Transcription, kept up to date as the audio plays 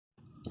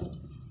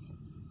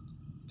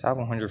Top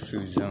 100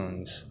 food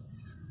zones.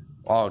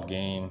 Wild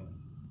game.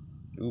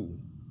 Ooh.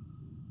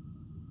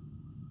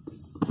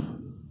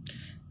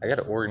 I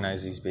gotta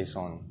organize these based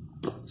on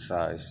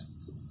size.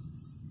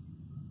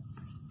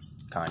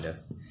 Kinda.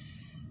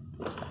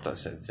 I thought it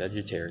said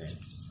vegetarian.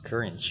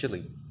 Curry and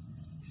chili.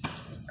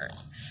 Alright.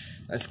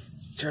 Let's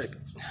try to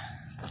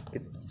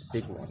get these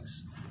big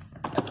ones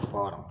at the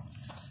bottom.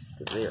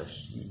 Because they are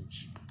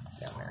huge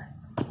down there.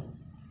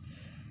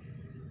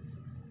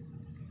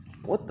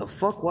 What the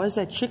fuck? Why is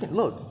that chicken?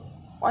 Look.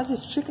 Why is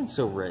this chicken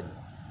so red?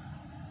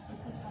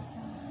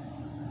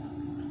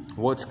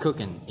 What's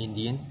cooking,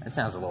 Indian? That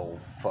sounds a little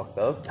fucked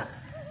up.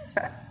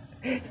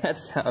 That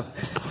sounds...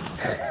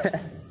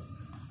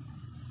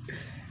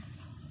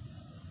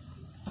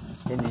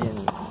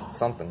 Indian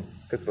something.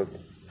 Cookbook.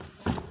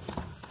 Well,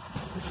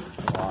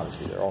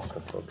 obviously, they're all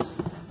cookbooks.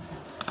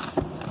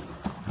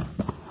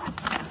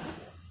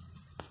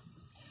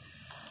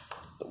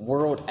 The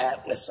World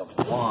Atlas of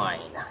Wine.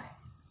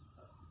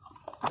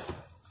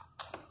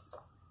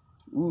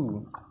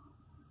 Ooh.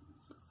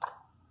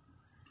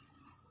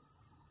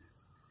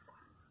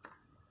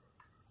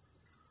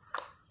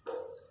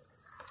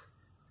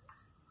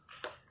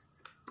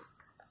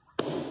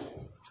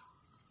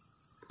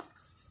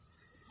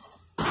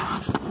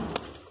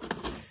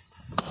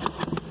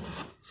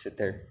 Sit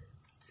there.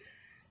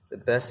 The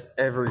best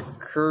ever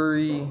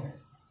curry.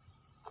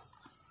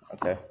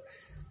 Okay.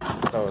 I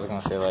thought I was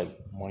gonna say like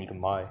one you can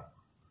buy.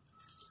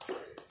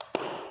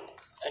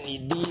 I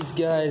need these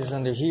guys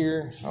under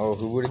here. Oh,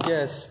 who would have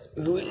guessed?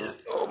 Who is it?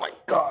 Oh my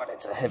god,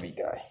 it's a heavy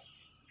guy.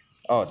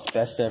 Oh, it's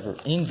best ever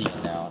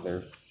Indian now.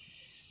 They're.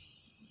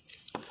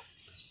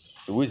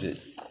 Who is it?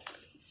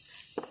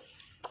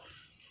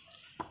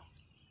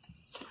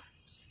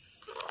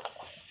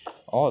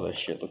 All this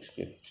shit looks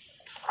good.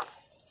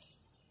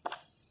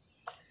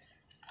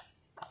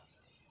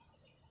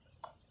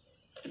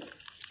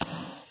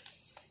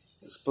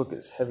 This book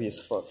is heavy as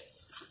fuck.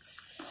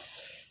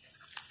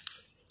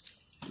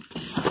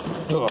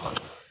 Ugh.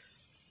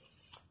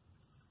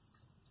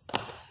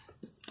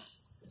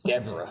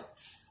 Deborah.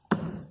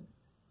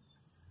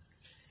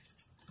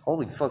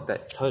 Holy fuck,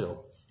 that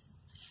title.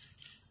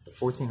 The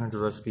 1,400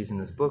 recipes in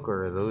this book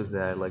are those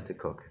that I like to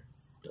cook.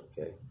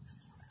 Okay.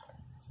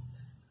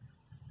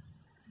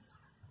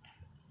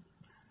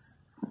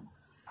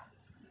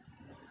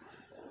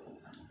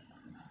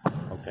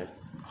 Okay.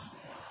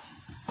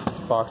 This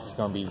box is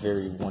going to be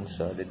very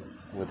one-sided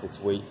with its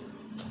weight.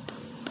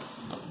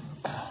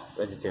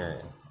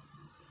 Vegetarian.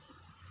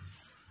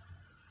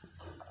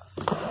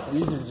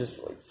 These are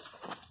just like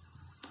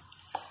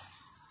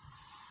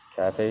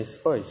Cafe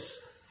Spice.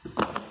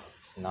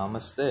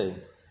 Namaste.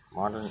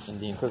 Modern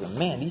Indian cooking.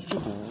 Man, these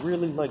people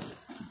really like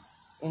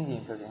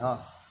Indian cooking, huh?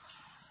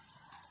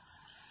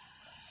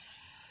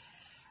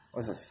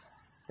 What's this?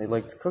 They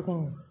like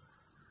cooking.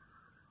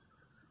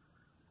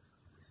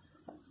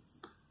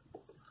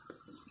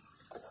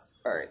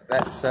 Alright,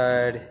 that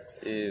side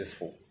is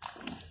full.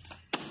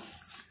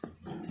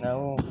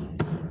 No,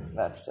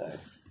 that side.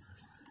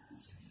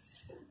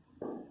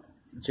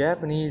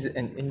 Japanese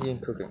and Indian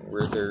cooking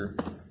were their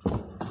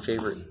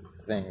favorite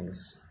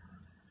things.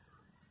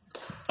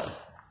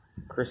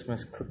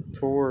 Christmas cook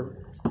tour.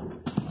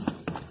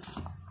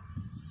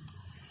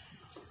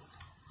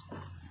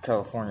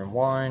 California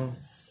wine.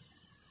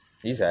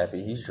 He's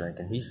happy, he's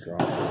drinking, he's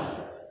drunk.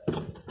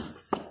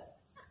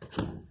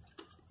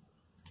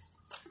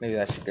 Maybe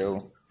I should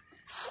go,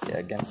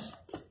 against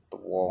the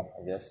wall,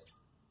 I guess.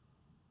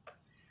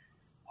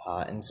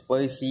 Hot and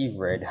spicy,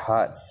 red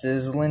hot,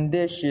 sizzling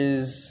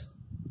dishes.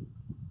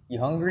 You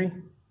hungry?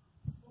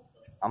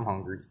 I'm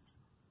hungry.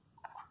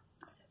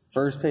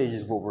 First page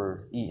is what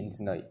we're eating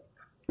tonight.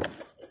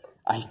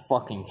 I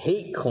fucking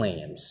hate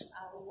clams.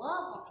 I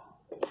love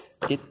them.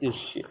 Get this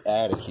shit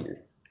out of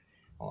here.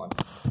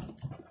 Hold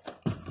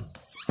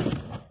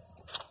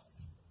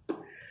on.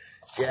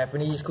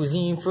 Japanese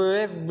cuisine for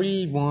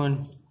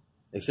everyone.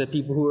 Except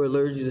people who are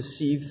allergic to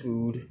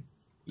seafood.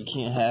 You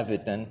can't have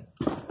it then.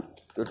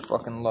 Good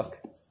fucking luck.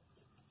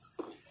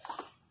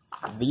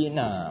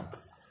 Vietnam.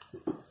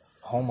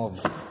 Home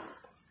of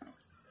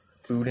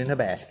food in a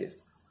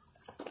basket.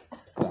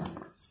 Come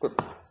on. Quit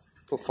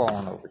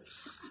falling over.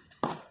 Just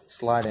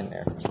slide in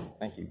there.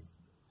 Thank you.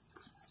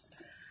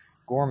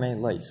 Gourmet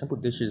light. Simple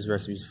dishes,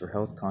 recipes for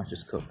health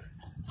conscious cook.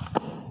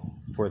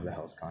 For the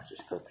health conscious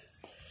cook.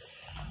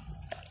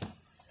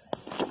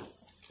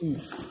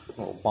 Oof. A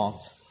little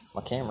bonked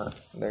my camera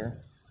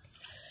there.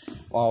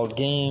 Wild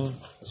game.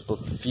 This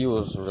book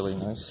feels really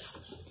nice.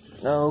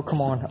 No, come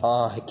on.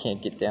 I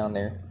can't get down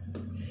there.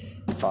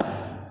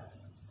 Fine.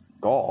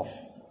 Golf.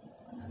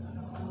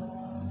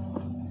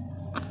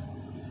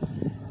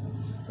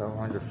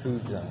 100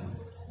 food zone.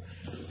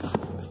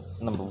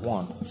 Number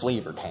 1,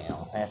 Flavor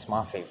Town. That's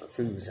my favorite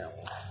food zone.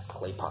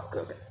 Clay pot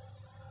cooking.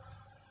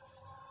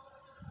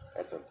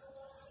 That's a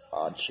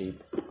odd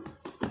shape.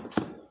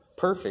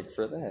 Perfect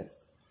for that.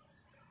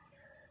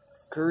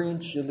 Curry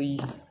and chili.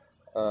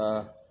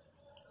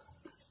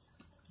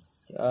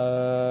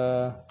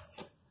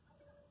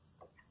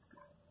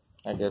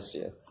 I guess,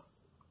 yeah.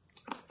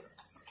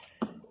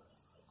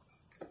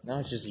 Now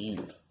it's just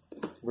you.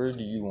 Where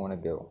do you want to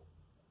go?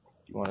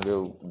 You want to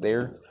go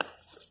there?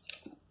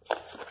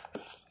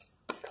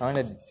 Kind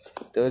of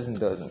does and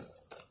doesn't.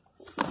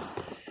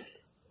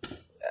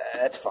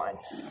 That's fine.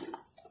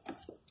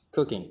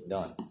 Cooking,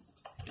 done.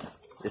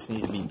 This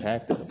needs to be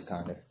packed up,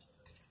 kind of.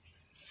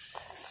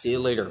 See you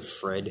later,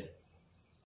 Fred.